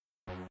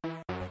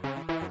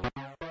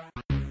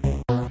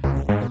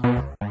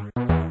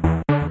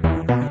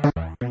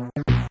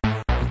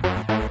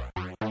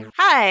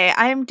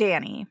I'm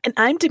Danny. And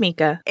I'm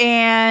D'Amica.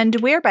 And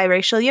we're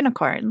Biracial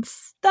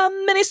Unicorns. The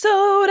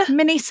Minisode.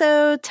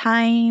 Minisode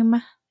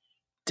time.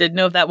 Didn't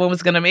know if that one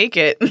was going to make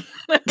it.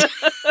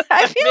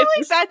 I feel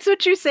like that's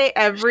what you say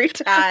every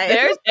time.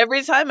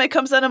 Every time it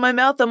comes out of my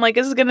mouth, I'm like,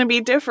 this is going to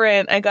be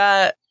different.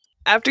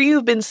 After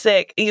you've been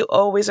sick, you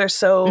always are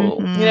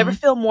so, you never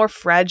feel more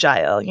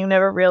fragile. You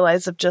never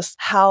realize of just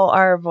how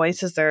our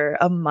voices are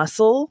a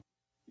muscle.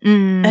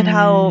 And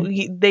how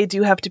they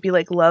do have to be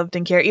like loved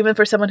and cared. Even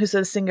for someone who's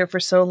a singer for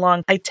so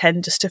long, I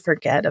tend just to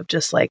forget of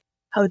just like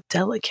how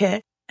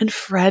delicate and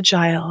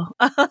fragile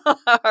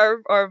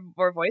our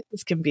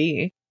voices can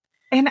be.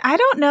 And I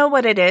don't know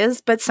what it is,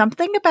 but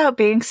something about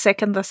being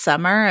sick in the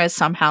summer is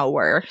somehow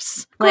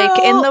worse. Girl. Like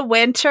in the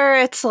winter,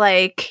 it's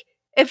like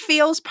it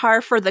feels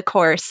par for the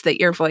course that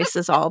your voice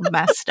is all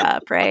messed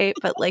up, right?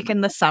 But like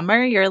in the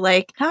summer, you're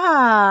like,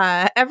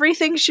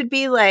 everything should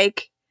be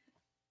like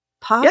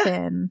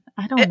poppin'.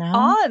 I don't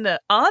know.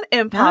 On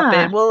and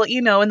poppin'. Well,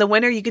 in the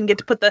winter you can get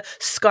to put the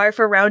scarf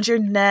around your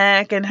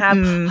neck and have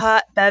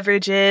hot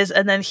beverages.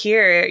 And then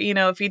here,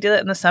 if you do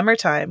it in the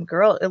summertime,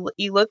 girl,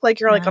 you look like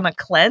you're like on a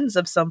cleanse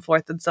of some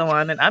forth and so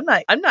on. And I'm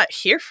not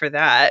here for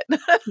that.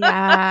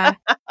 Yeah.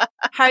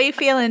 How are you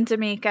feeling,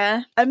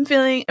 D'Amica? I'm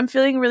feeling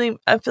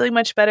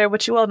much better,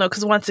 which you all know,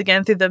 because once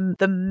again, through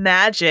the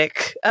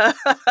magic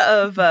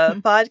of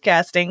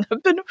podcasting,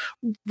 I've been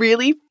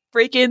really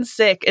freaking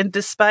sick, and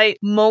despite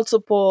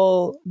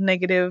multiple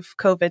negative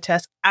COVID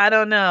tests, I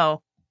don't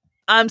know,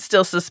 I'm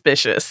still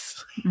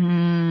suspicious.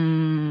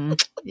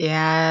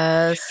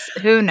 Yes.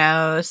 Who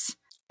knows?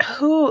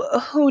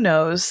 Who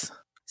knows?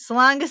 As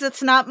long as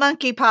it's not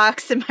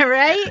monkeypox, am I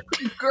right?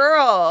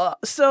 Girl,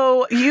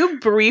 so you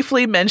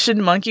briefly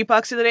mentioned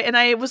monkeypox the other day, and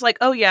I was like,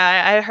 oh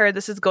yeah, I heard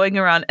this is going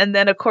around. And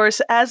then, of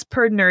course, as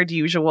per nerd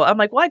usual, I'm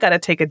like, well, I gotta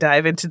take a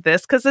dive into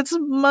this because it's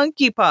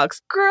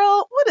monkeypox.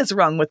 Girl, what is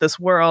wrong with this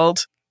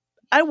world?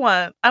 I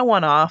want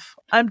off.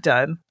 I'm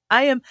done.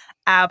 I am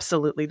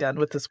absolutely done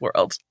with this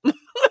world.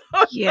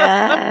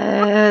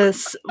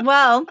 Yes.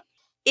 Well,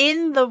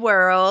 in the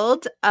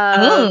world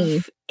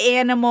of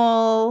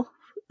animals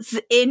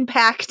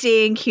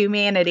impacting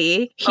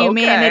humanity,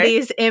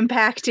 humanity's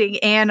impacting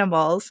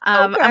animals.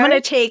 I'm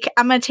gonna take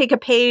a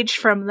page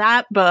from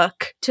that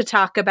book to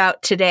talk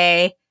about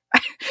today.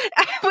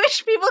 I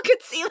wish people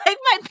could see like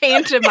my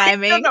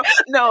pantomiming.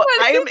 No,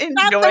 I am enjoying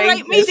not the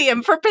right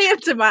medium for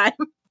pantomime.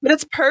 But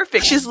it's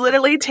perfect. She's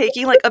literally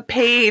taking like a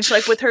page,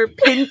 like with her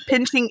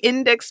pinching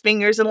index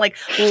fingers and like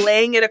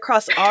laying it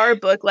across our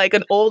book like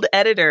an old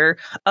editor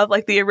of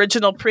like the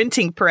original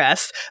printing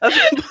press of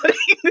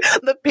putting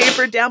the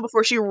paper down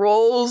before she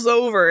rolls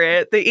over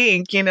it, the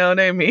ink, you know what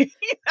I mean?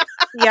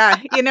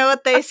 Yeah, you know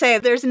what they say,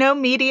 there's no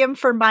medium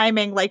for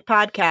miming like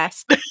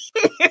podcast.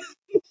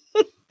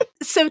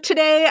 So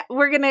today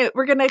we're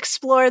gonna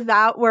explore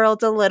that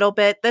world a little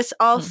bit. This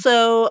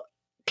also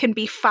can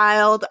be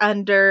filed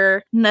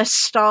under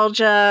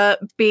nostalgia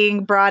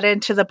being brought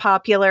into the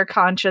popular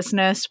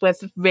consciousness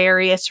with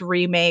various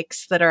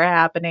remakes that are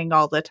happening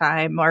all the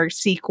time, or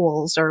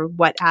sequels or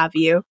what have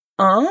you.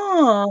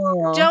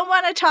 Oh. Don't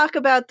want to talk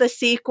about the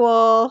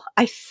sequel.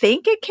 I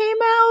think it came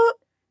out.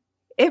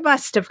 It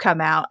must have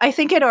come out. I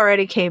think it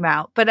already came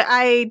out, but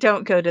I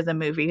don't go to the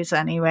movies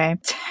anyway.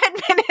 10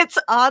 minutes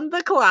on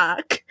the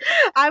clock.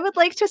 I would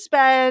like to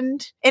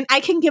spend, and I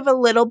can give a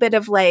little bit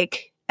of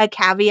like a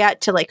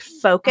caveat to like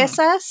focus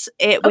us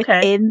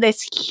within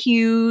this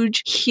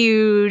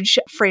huge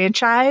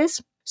franchise.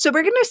 So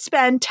we're going to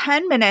spend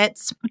 10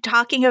 minutes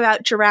talking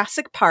about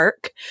Jurassic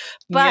Park,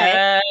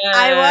 but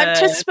I want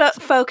to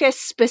focus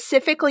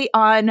specifically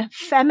on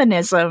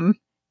feminism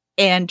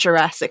and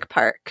Jurassic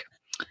Park.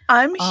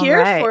 I'm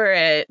here for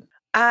it.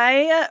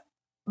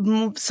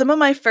 Some of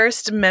my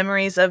first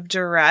memories of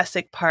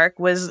Jurassic Park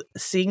was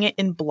seeing it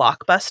in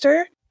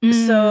Blockbuster.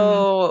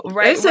 So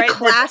it's a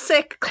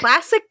classic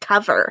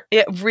cover.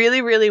 It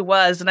really, really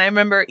was. And I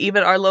remember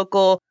even our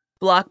local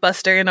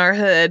Blockbuster in our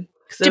hood.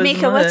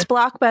 D'Amica, what's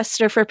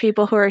Blockbuster for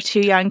people who are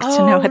too young to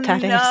know what that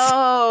is?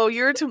 No,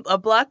 a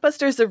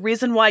Blockbuster is the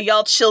reason why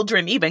y'all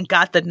children even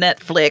got the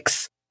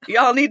Netflix.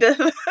 Y'all need to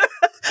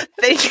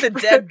thank the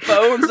dead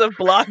bones of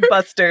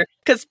Blockbuster,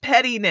 because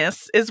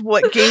pettiness is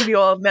what gave you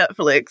all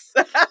Netflix.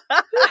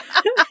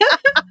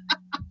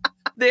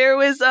 There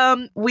was,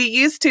 we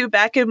used to,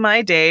 back in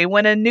my day,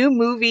 when a new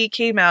movie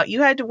came out,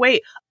 you had to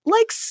wait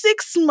like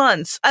 6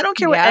 months. I don't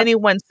care what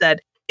anyone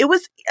said. It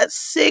was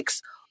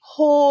 6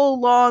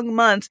 whole long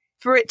months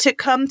for it to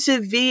come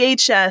to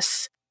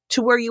VHS,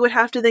 to where you would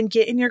have to then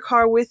get in your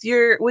car with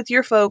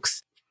your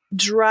folks,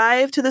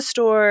 drive to the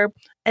store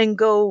and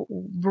go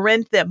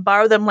rent them,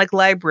 borrow them like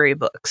library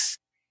books,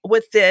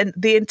 with the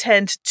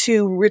intent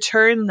to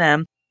return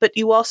them. But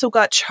you also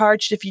got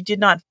charged if you did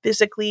not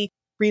physically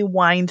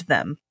rewind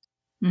them.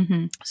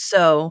 Mm-hmm.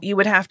 So you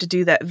would have to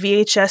do that.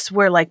 VHS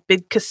were like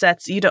big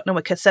cassettes. You don't know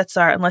what cassettes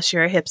are unless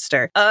you're a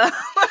hipster.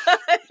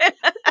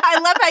 I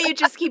love how you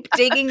just keep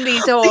digging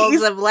these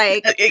holes of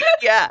like...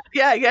 Yeah.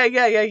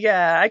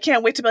 I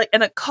can't wait to be like,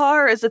 and a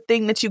car is a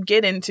thing that you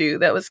get into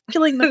that was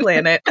killing the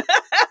planet.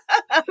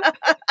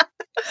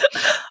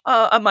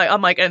 I'm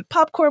like, and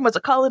popcorn was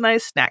a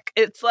colonized snack.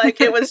 It's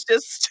like, it was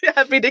just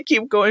happy to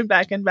keep going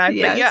back and back.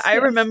 But yeah, I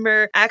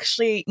remember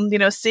actually,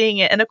 seeing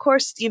it. And of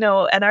course,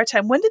 at our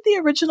time, when did the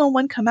original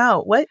one come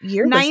out? What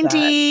year was that?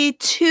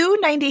 92,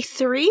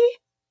 93?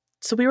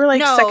 So we were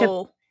like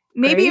second.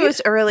 Maybe it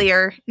was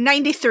earlier.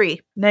 93.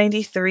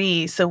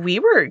 93. So we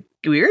were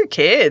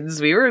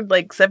kids. We were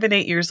like 7,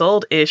 8 years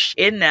old ish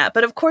in that.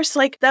 But of course,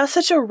 like that was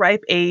such a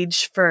ripe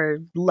age for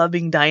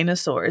loving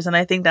dinosaurs. And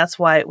I think that's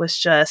why it was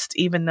just,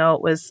 even though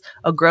it was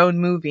a grown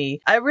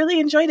movie, I really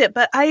enjoyed it.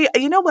 But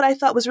what I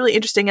thought was really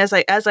interesting as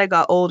I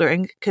got older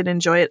and could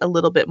enjoy it a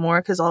little bit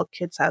more, because all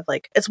kids have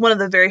it's one of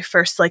the very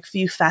first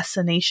few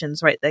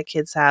fascinations, right, that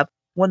kids have.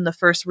 One of the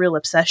first real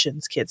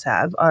obsessions kids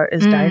have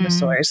is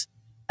dinosaurs.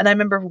 And I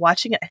remember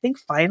watching it, I think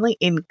finally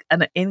in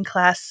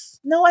class.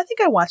 No, I think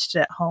I watched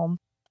it at home,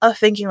 of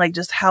thinking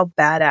just how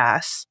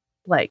badass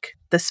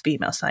this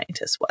female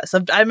scientist was.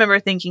 I remember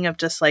thinking of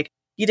just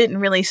you didn't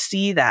really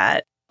see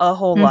that a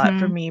whole lot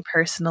for me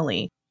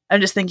personally.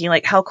 I'm just thinking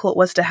how cool it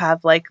was to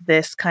have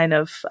this kind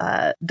of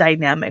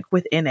dynamic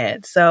within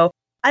it. So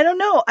I don't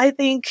know. I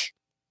think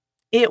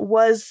it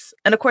was,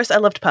 and of course I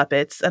loved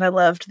puppets and I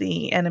loved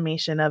the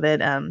animation of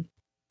it.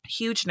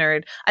 Huge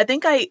nerd. I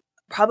think I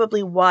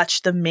probably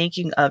watched the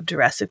making of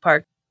Jurassic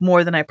Park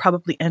more than I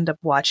probably end up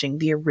watching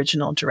the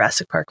original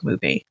Jurassic Park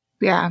movie.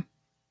 Yeah.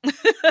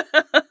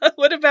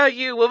 What about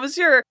you? What was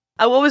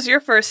your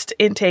first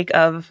intake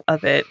of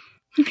it?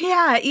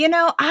 Yeah,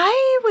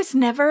 I was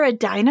never a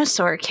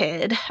dinosaur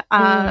kid.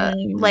 I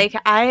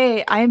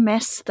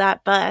missed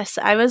that bus.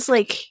 I was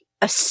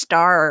a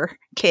star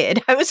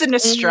kid. I was an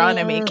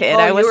astronomy kid.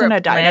 I wasn't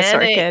a dinosaur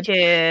kid.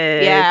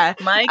 Yeah.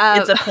 Mike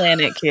is a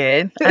planet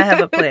kid. I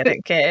have a planet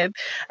kid.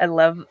 I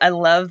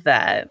love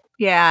that.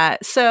 Yeah.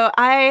 So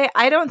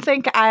I don't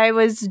think I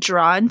was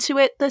drawn to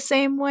it the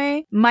same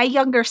way. My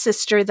younger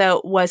sister,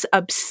 though, was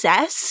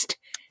obsessed.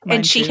 Mine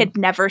and she had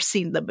never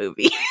seen the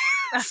movie.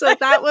 So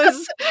that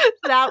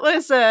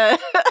was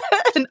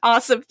an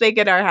awesome thing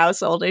in our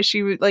household, and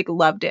she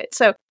loved it.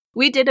 So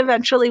we did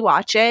eventually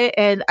watch it,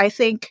 and I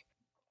think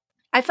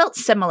I felt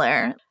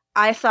similar.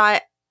 I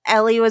thought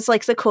Ellie was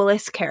the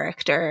coolest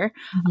character.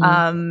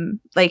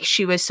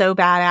 She was so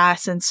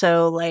badass and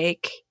so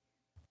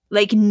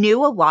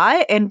knew a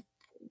lot, and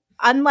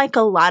unlike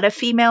a lot of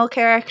female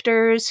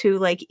characters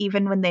who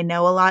even when they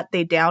know a lot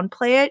they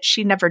downplay it,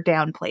 she never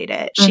downplayed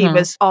it. She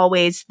was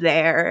always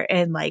there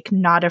and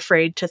not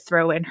afraid to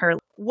throw in her,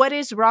 what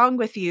is wrong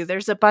with you?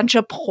 There's a bunch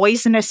of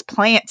poisonous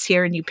plants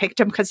here and you picked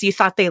them because you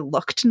thought they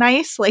looked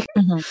nice.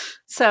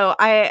 So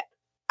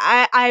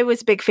I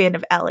was a big fan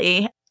of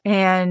Ellie,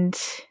 and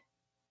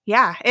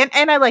yeah,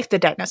 and I liked the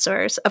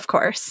dinosaurs, of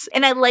course.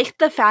 And I liked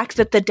the fact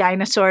that the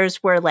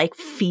dinosaurs were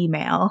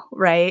female,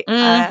 right?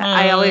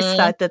 I always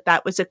thought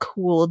that was a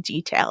cool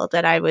detail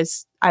that I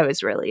was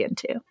really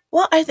into.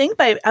 Well, I think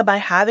by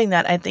having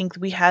that, I think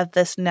we have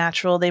this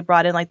natural, they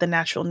brought in the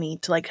natural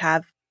need to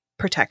have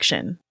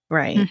protection,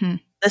 right?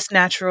 This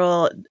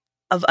natural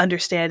of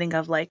understanding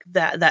of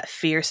that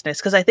fierceness.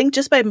 Because I think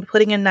just by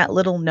putting in that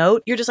little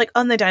note, you're just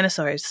on the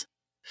dinosaurs,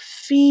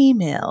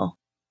 female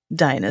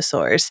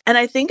dinosaurs. And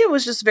I think it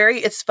was just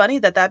it's funny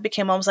that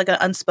became almost an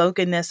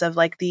unspokenness of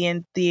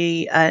the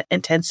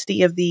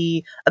intensity of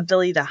the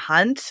ability to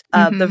hunt,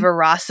 the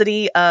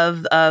veracity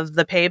of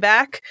the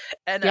payback,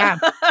 and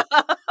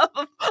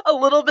a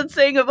little bit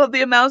saying about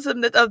the amounts of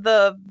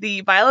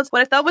the violence.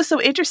 What I thought was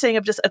so interesting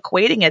of just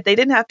equating it, they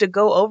didn't have to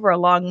go over a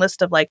long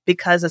list of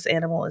because this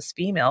animal is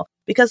female,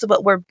 because of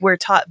what we're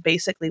taught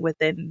basically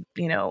within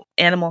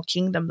animal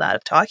kingdom, that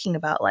of talking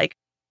about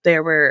they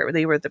were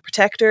the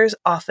protectors,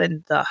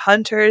 often the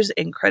hunters,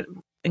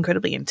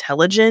 incredibly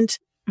intelligent.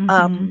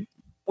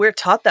 We're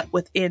taught that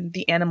within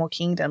the animal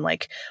kingdom,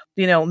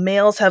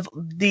 males have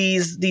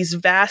these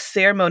vast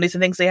ceremonies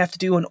and things they have to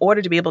do in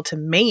order to be able to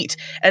mate,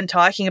 and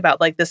talking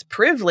about this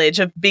privilege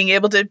of being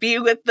able to be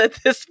with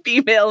this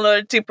female in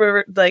order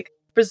to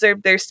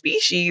preserve their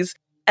species,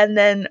 and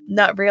then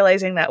not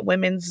realizing that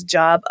women's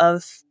job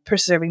of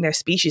preserving their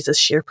species is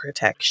sheer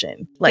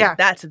protection.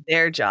 That's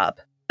their job.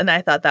 And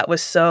I thought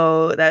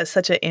that's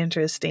such an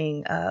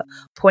interesting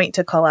point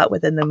to call out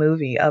within the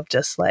movie of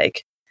just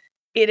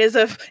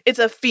it's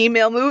a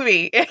female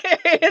movie.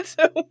 It's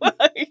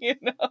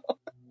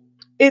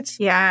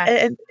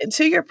and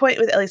to your point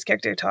with Ellie's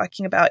character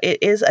talking about, it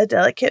is a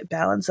delicate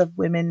balance of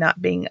women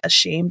not being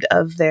ashamed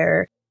of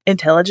their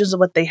intelligence of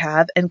what they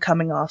have and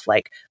coming off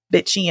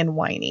bitchy and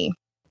whiny.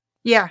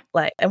 Yeah.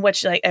 And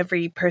which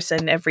every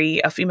person, a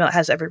female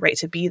has every right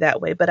to be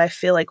that way. But I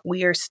feel I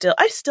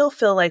still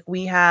feel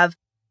we have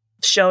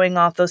showing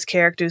off those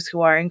characters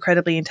who are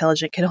incredibly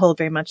intelligent can hold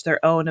very much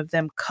their own, of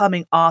them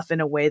coming off in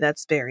a way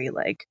that's very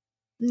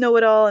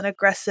know-it-all and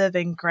aggressive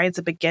and grinds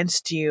up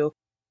against you,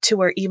 to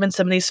where even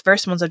some of these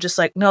first ones are just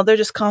no, they're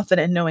just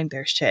confident in knowing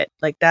their shit.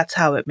 That's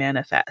how it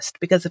manifests.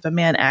 Because if a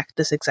man acted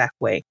this exact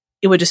way,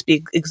 it would just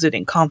be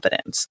exuding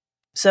confidence.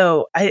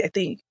 So I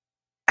think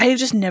I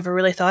just never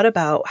really thought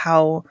about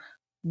how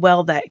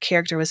well that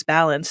character was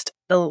balanced.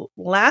 The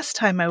last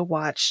time I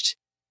watched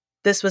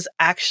This was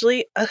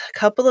actually a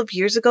couple of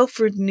years ago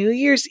for New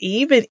Year's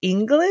Eve in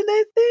England,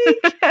 I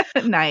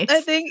think. Nice.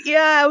 I think,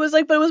 yeah, I was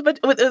like, but it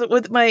was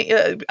with my,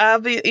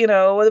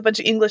 with a bunch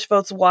of English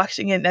folks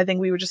watching it. And I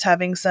think we were just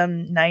having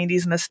some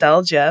 90s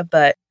nostalgia,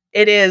 but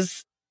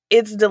it's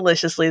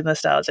deliciously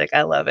nostalgic.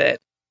 I love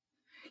it.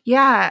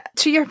 Yeah.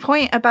 To your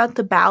point about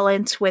the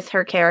balance with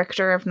her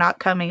character of not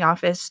coming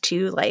off as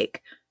too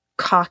like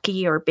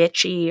cocky or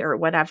bitchy or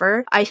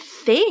whatever, I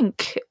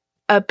think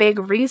a big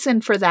reason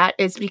for that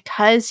is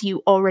because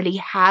you already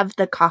have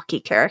the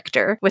cocky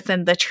character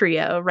within the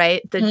trio,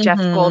 right? The Jeff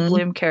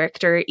Goldblum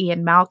character,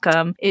 Ian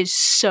Malcolm, is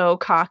so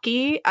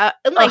cocky,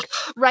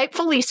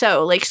 rightfully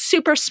so, like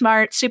super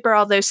smart, super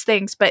all those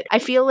things. But I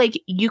feel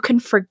like you can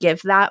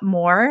forgive that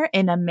more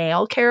in a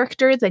male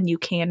character than you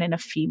can in a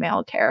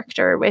female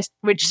character,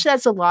 which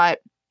says a lot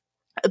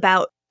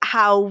about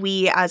how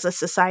we as a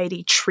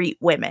society treat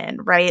women,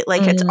 right?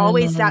 Like it's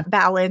always that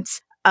balance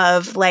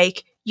of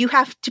like, you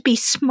have to be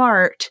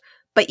smart,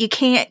 but you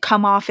can't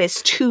come off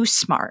as too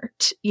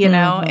smart, you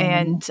know?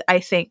 And I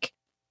think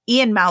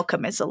Ian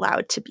Malcolm is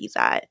allowed to be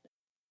that.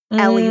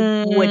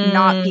 Ellie would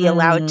not be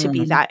allowed to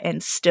be that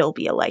and still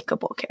be a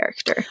likable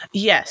character.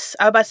 Yes.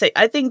 I was about to say,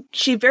 I think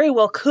she very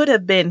well could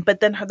have been, but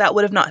then that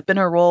would have not been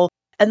her role.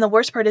 And the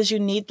worst part is you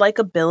need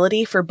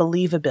likability for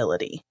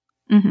believability.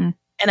 And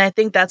I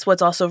think that's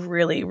what's also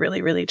really,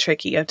 really, really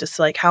tricky of just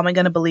like, how am I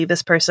going to believe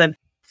this person?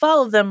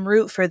 Follow them,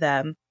 root for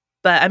them.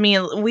 But I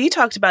mean, we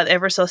talked about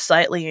ever so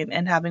slightly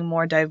and having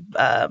more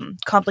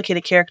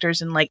complicated characters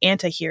and like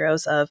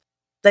anti-heroes of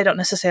they don't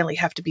necessarily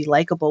have to be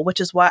likable, which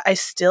is why I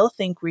still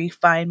think we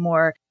find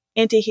more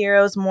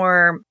anti-heroes,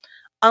 more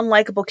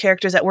unlikable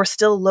characters that we're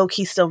still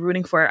low-key still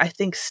rooting for, I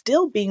think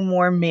still being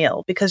more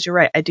male, because you're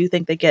right, I do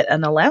think they get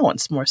an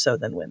allowance more so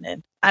than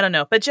women. I don't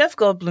know, but Jeff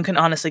Goldblum can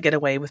honestly get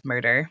away with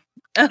murder.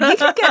 He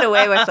can get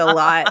away with a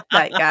lot,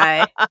 that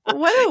guy.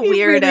 What a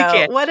weirdo.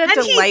 Really what a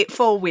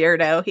delightful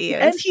weirdo he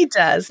is. And he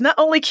does. Not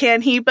only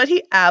can he, but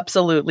he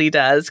absolutely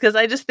does. Because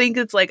I just think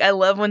it's like, I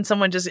love when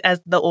someone just, as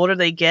the older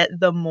they get,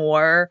 the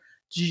more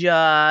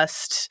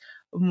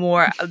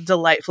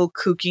delightful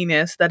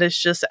kookiness that is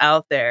just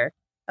out there.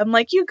 I'm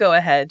like, you go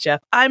ahead,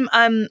 Jeff.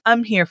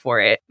 I'm here for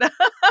it.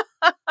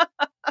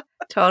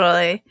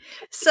 Totally.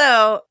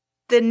 So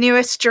the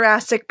newest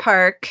Jurassic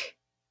Park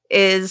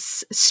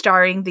is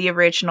starring the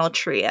original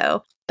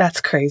trio.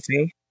 That's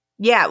crazy.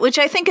 Yeah, which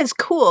I think is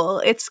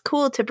cool. It's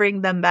cool to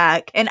bring them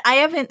back. And I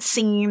haven't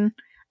seen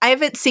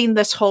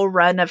this whole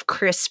run of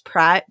Chris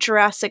Pratt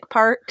Jurassic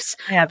Parks.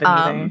 I haven't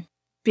either.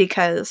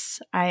 Because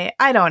I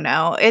don't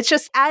know. It's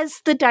just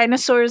as the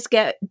dinosaurs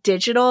get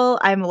digital,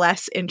 I'm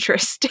less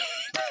interested.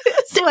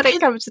 That's what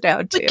it comes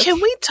down to. But can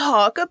we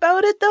talk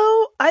about it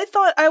though? I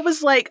thought I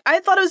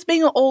was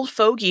being an old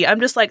fogey. I'm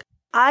just like,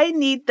 I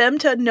need them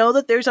to know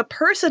that there's a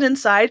person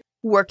inside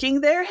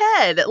working their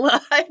head.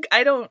 Like,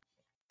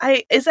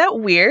 is that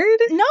weird?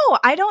 No,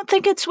 I don't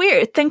think it's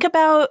weird. Think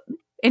about,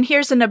 and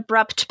here's an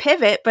abrupt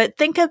pivot, but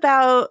think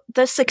about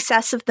the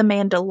success of The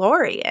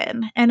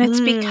Mandalorian. And it's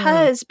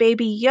because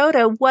Baby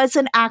Yoda was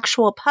an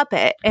actual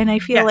puppet. And I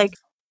feel like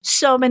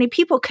so many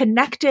people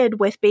connected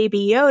with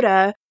Baby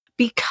Yoda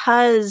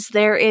because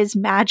there is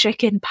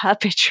magic in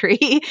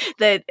puppetry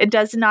that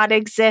does not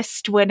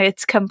exist when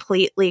it's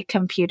completely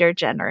computer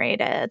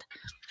generated.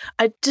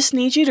 I just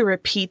need you to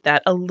repeat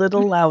that a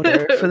little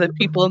louder for the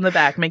people in the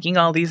back making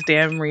all these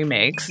damn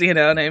remakes. You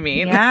know what I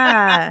mean?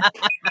 Yeah.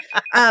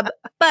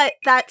 But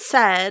that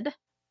said,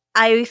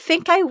 I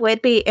think I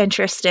would be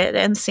interested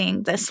in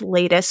seeing this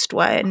latest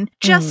one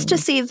just to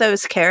see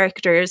those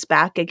characters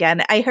back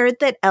again. I heard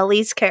that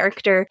Ellie's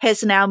character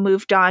has now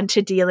moved on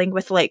to dealing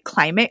with like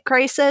climate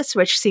crisis,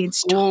 which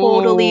seems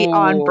totally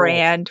on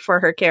brand for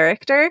her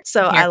character.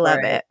 So I love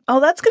it. Oh,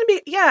 that's going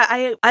to be,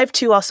 yeah. I've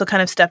too also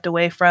kind of stepped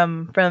away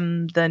from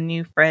the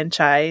new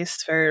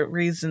franchise for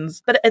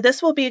reasons, but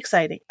this will be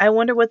exciting. I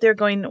wonder what they're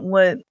going,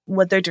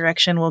 what their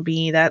direction will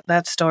be, that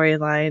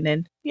storyline.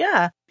 And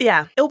yeah.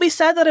 It'll be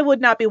sad that I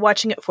would not be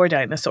watching it for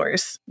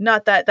dinosaurs.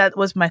 Not that that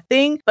was my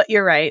thing, but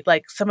you're right.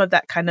 Like some of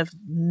that kind of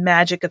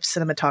magic of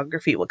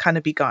cinematography will kind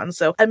of be gone.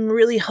 So I'm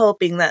really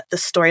hoping that the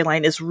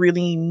storyline is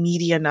really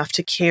meaty enough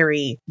to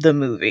carry the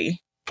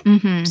movie.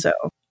 So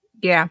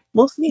yeah,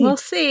 we'll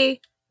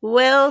see.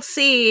 We'll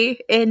see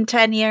in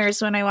 10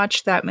 years when I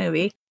watch that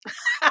movie.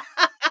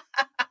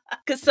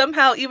 Because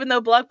somehow, even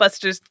though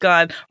Blockbuster's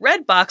gone,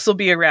 Redbox will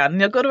be around,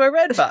 and you'll go to a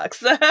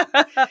Redbox.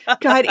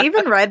 God,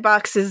 even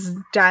Redbox is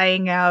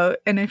dying out,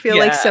 and I feel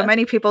like so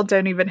many people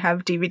don't even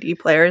have DVD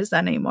players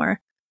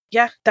anymore.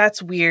 Yeah,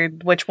 that's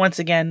weird, which once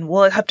again,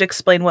 we'll have to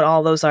explain what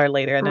all those are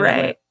later. And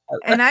right.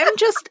 And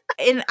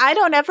I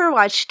don't ever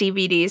watch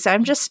DVDs.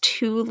 I'm just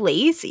too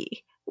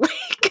lazy.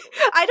 Like,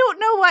 I don't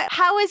know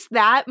how is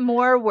that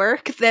more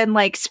work than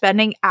like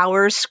spending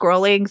hours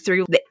scrolling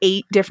through the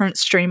 8 different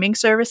streaming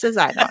services?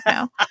 I don't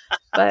know.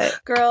 But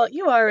girl,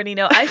 you already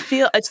know. I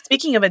feel,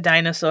 speaking of a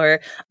dinosaur,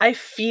 I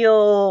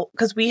feel,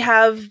 because we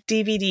have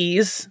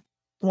DVDs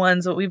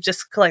ones that we've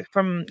just collected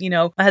from,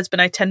 my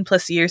husband and I 10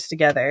 plus years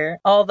together.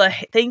 All the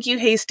thank you,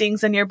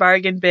 Hastings, and your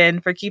bargain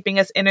bin for keeping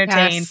us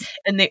entertained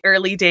in the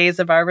early days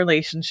of our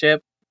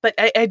relationship. But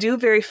I do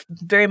very,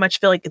 very much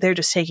feel like they're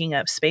just taking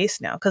up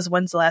space now. Because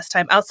when's the last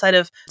time, outside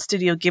of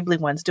Studio Ghibli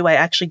ones, do I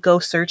actually go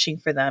searching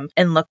for them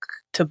and look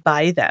to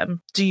buy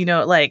them? Do you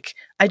know,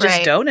 I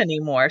just don't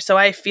anymore. So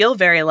I feel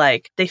very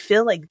they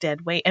feel like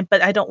dead weight.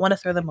 But I don't want to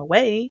throw them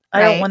away.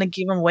 I don't want to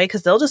give them away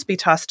because they'll just be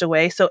tossed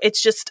away. So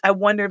it's just, I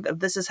wonder if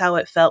this is how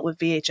it felt with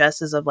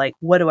VHSs of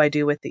what do I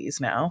do with these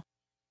now?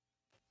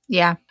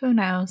 Yeah, who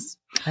knows?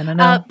 I don't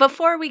know.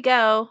 Before we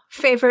go,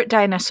 favorite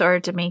dinosaur,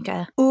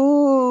 D'Amica?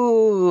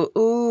 Ooh.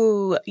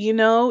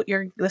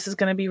 This is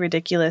going to be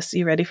ridiculous.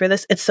 You ready for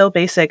this? It's so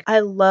basic.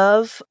 I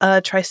love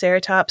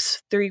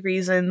Triceratops. 3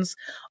 reasons.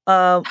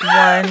 1.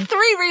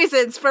 3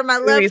 reasons for my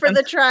love for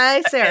the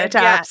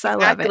Triceratops. I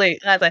love it.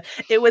 Exactly.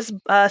 It was,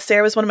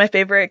 Sarah was one of my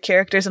favorite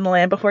characters in the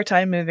Land Before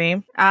Time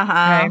movie.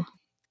 Uh-huh.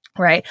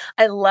 Right.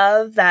 I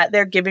love that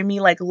they're giving me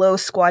low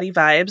squatty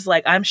vibes.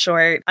 I'm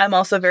short. I'm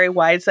also very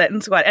wide set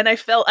and squat. And I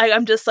felt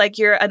I'm just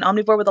you're an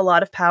omnivore with a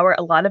lot of power,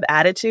 a lot of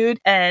attitude,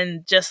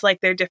 and just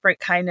their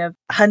different kind of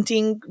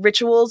hunting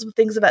rituals,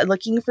 things about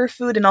looking for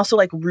food and also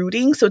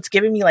rooting. So it's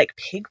giving me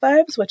pig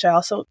vibes, which I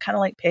also kind of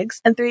like pigs.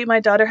 And 3, my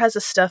daughter has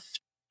a stuffed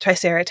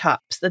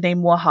Triceratops, the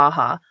name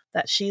Wahaha,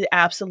 that she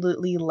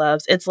absolutely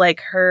loves. It's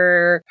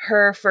her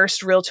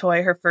first real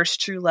toy, her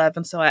first true love.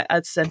 And so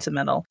it's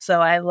sentimental.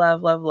 So I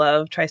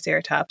love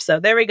Triceratops.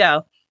 So there we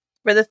go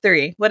for the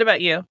 3. What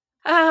about you?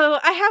 Oh,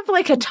 I have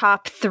a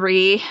top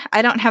 3.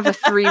 I don't have a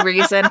 3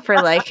 reason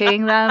for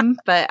liking them,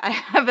 but I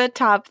have a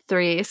top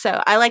 3.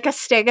 So I like a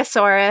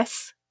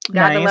Stegosaurus.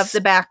 Gotta love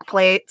the back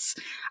plates.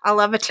 I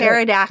love a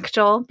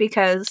pterodactyl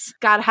because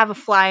gotta have a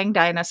flying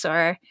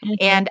dinosaur. Mm-hmm.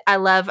 And I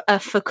love a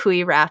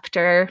Fukui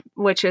raptor,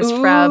 which is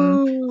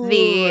from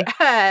the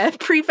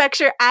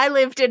prefecture I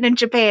lived in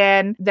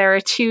Japan. There are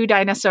 2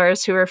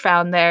 dinosaurs who were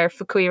found there,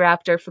 Fukui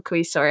raptor,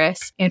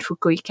 Fukuisaurus, and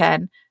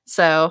Fukuiken.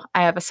 So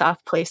I have a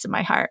soft place in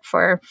my heart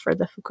for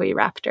the Fukui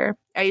raptor.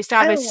 I used to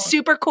have a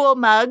super cool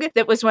mug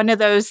that was one of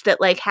those that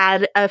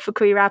had a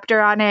Fukui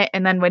raptor on it.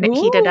 And then when it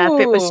heated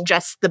up, it was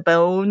just the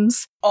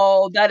bones.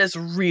 Oh, that is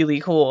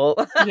really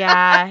cool.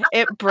 Yeah,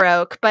 it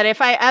broke. But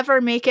if I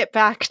ever make it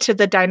back to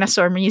the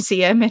dinosaur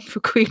museum in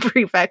Fukui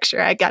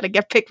Prefecture, I got to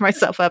pick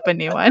myself up a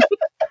new one.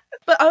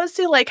 But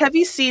honestly, have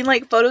you seen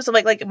photos of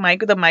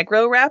the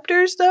micro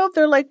raptors though?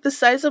 They're the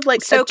size of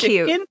so a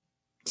chicken. Cute.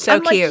 So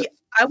cute.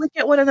 I would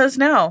get one of those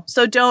now.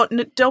 So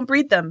don't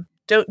breed them.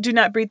 Do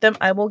not breed them.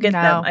 I will get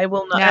them. I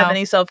will not have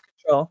any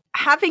self-control.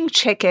 Having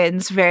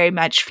chickens very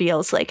much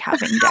feels like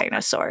having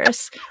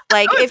dinosaurs.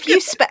 If you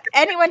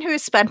anyone who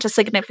has spent a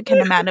significant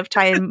amount of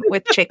time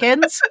with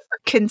chickens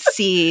can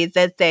see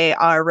that they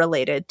are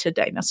related to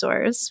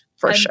dinosaurs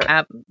for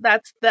sure.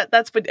 That's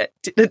what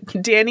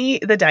Danny,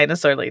 the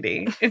dinosaur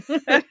lady.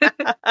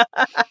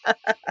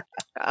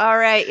 All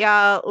right,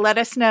 y'all. Let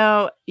us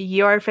know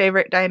your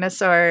favorite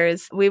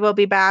dinosaurs. We will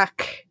be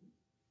back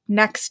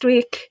next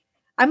week.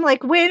 I'm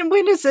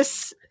when is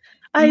this?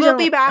 We'll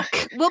be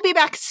back. We'll be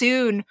back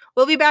soon.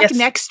 We'll be back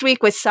next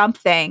week with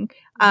something.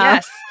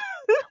 Yes.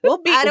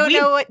 I don't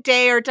know what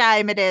day or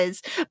time it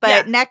is,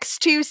 but next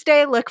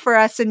Tuesday, look for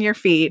us in your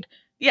feed.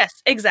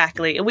 Yes,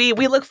 exactly. We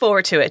look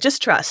forward to it.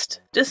 Just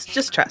trust.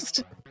 Just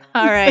trust.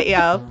 All right,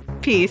 y'all.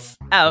 Peace.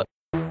 Out.